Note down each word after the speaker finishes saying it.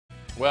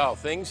Well,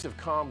 things have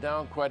calmed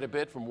down quite a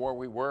bit from where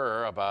we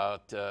were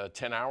about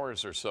 10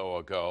 hours or so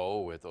ago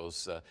with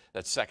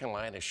that second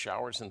line of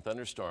showers and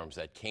thunderstorms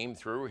that came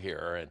through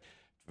here and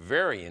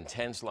very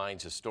intense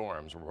lines of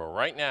storms. Well,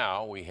 right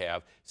now we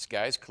have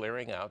skies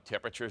clearing out,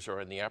 temperatures are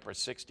in the upper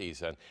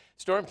 60s, and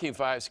Storm Team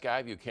 5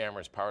 Skyview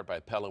cameras powered by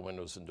Pella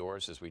Windows and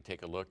Doors as we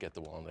take a look at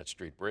the Walnut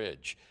Street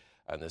Bridge.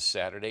 On this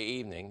Saturday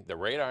evening, the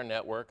radar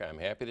network, I'm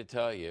happy to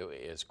tell you,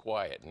 is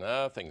quiet.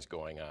 Nothing's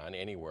going on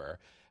anywhere.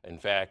 In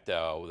fact,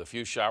 with a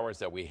few showers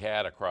that we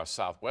had across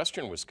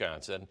southwestern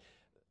Wisconsin,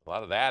 a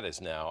lot of that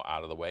is now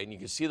out of the way. And you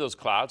can see those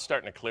clouds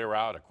starting to clear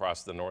out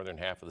across the northern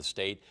half of the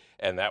state,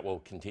 and that will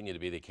continue to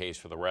be the case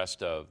for the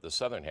rest of the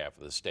southern half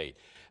of the state.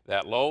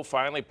 That low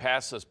finally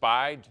passed us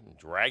by,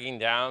 dragging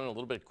down a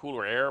little bit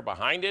cooler air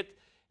behind it.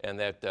 And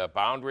that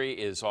boundary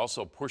is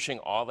also pushing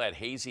all that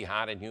hazy,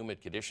 hot, and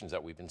humid conditions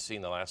that we've been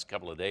seeing the last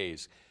couple of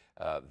days.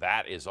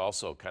 That is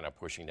also kind of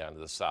pushing down to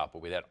the south.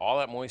 But we had all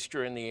that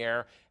moisture in the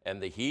air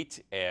and the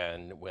heat,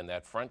 and when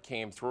that front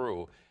came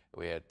through,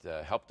 we had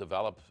helped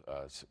develop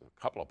a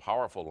couple of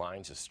powerful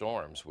lines of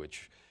storms,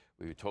 which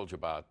we told you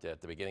about at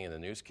the beginning of the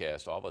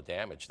newscast, all the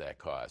damage that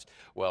caused.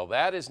 Well,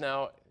 that is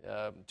now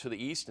to the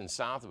east and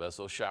south of us.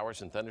 Those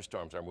showers and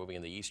thunderstorms are moving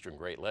in the eastern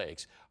Great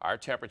Lakes. Our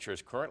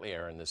temperatures currently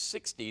are in the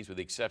 60s with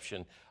the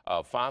exception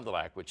of Fond du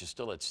Lac, which is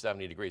still at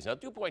 70 degrees. Now,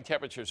 dew point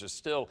temperatures are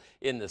still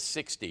in the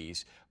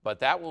 60s, but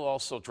that will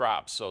also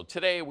drop. So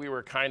today we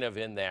were kind of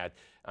in that,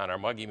 on our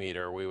muggy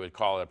meter, we would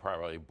call it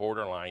probably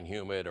borderline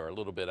humid or a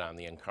little bit on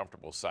the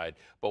uncomfortable side,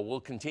 but we'll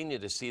continue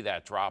to see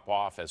that drop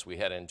off as we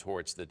head in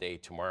towards the day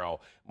tomorrow,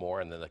 more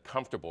in the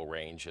comfortable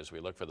range as we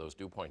look for those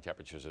dew point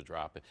temperatures to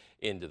drop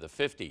into the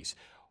 50s.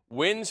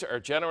 Winds are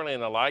generally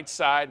on the light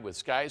side with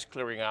skies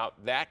clearing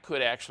out. That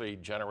could actually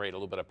generate a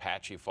little bit of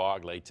patchy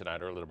fog late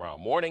tonight, early tomorrow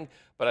morning.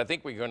 But I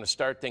think we're going to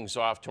start things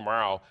off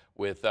tomorrow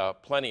with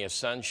plenty of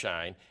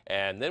sunshine.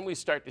 And then we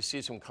start to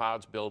see some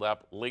clouds build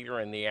up later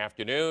in the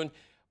afternoon.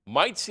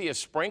 Might see a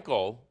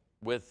sprinkle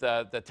with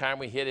the time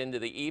we hit into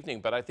the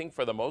evening, but I think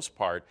for the most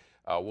part,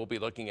 we'll be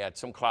looking at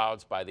some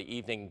clouds by the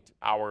evening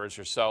hours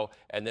or so,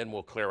 and then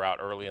we'll clear out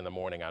early in the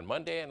morning on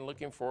Monday and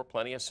looking for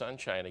plenty of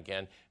sunshine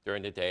again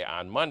during the day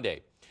on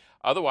Monday.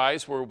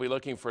 Otherwise, we'll be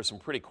looking for some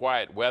pretty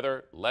quiet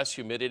weather, less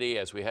humidity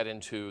as we head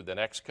into the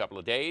next couple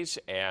of days,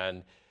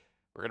 and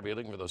we're going to be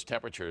looking for those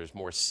temperatures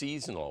more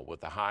seasonal with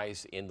the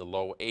highs in the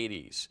low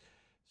 80s.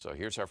 So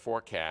here's our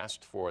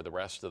forecast for the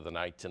rest of the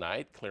night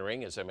tonight.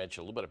 Clearing, as I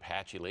mentioned, a little bit of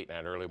patchy late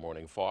night, early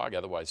morning fog.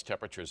 Otherwise,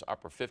 temperatures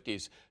upper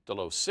 50s to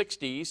low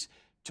 60s.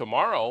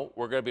 Tomorrow,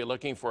 we're going to be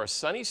looking for a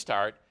sunny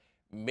start,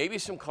 maybe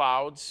some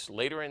clouds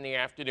later in the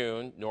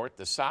afternoon, north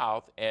to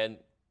south, and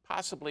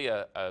possibly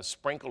a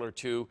sprinkle or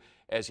two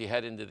as you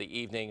head into the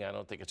evening. I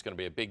don't think it's going to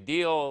be a big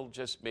deal.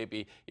 Just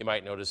maybe you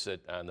might notice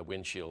it on the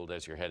windshield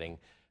as you're heading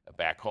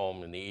back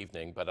home in the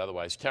evening. But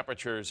otherwise,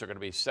 temperatures are going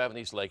to be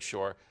 70s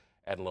lakeshore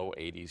and low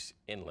 80s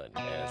inland.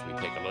 As we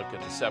take a look at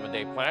the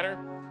 7-day planner,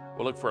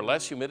 we'll look for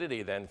less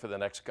humidity then for the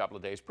next couple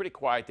of days. Pretty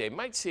quiet day.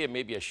 Might see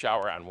maybe a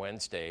shower on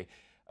Wednesday.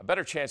 A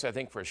better chance, I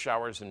think, for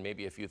showers and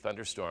maybe a few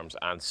thunderstorms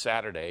on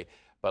Saturday.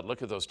 But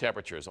look at those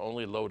temperatures,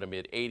 only low to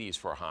mid 80s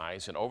for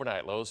highs, and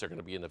overnight lows are going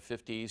to be in the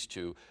 50s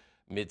to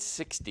mid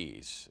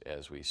 60s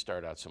as we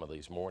start out some of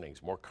these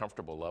mornings. More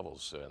comfortable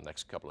levels in the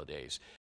next couple of days.